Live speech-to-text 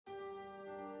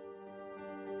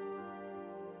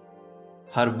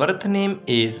Her birth name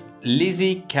is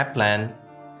Lizzy Caplan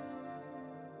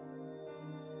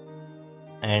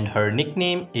and her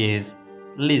nickname is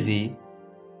Lizzy.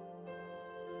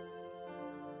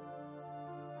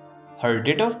 Her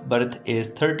date of birth is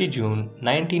 30 June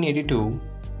 1982.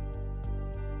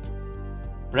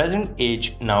 Present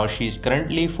age, now she is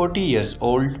currently 40 years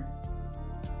old.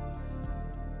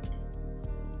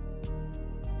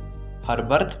 Her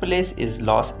birthplace is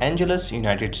Los Angeles,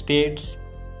 United States.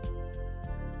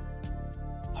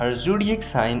 Her zodiac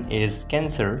sign is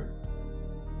Cancer.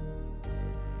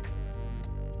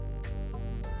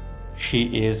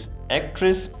 She is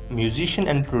actress, musician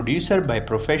and producer by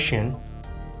profession,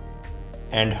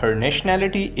 and her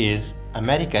nationality is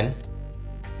American.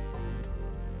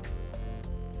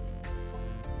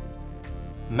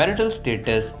 Marital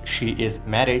status, she is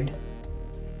married.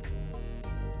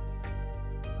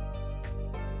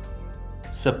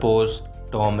 Suppose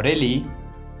Tom Rayleigh.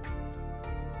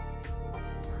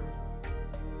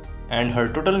 And her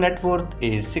total net worth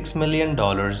is $6 million.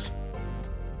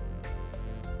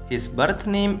 His birth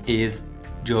name is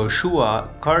Joshua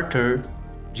Carter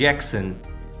Jackson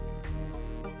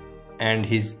and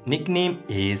his nickname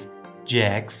is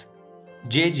Jax,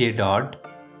 JJ.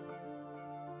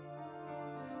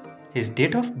 His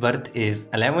date of birth is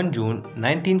 11 June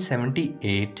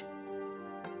 1978.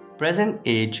 Present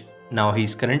age, now he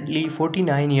is currently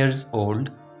 49 years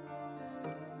old.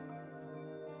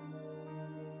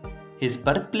 His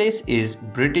birthplace is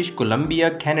British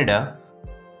Columbia, Canada.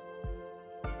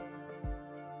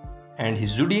 And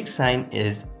his zodiac sign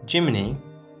is Gemini.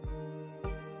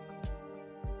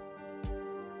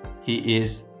 He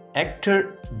is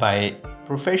actor by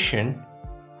profession.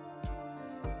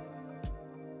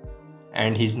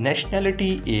 And his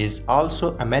nationality is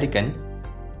also American.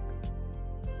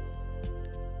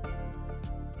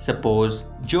 Suppose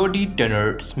Jodie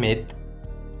Turner Smith.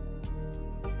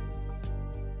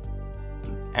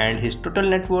 And his total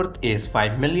net worth is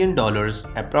 $5 million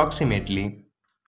approximately.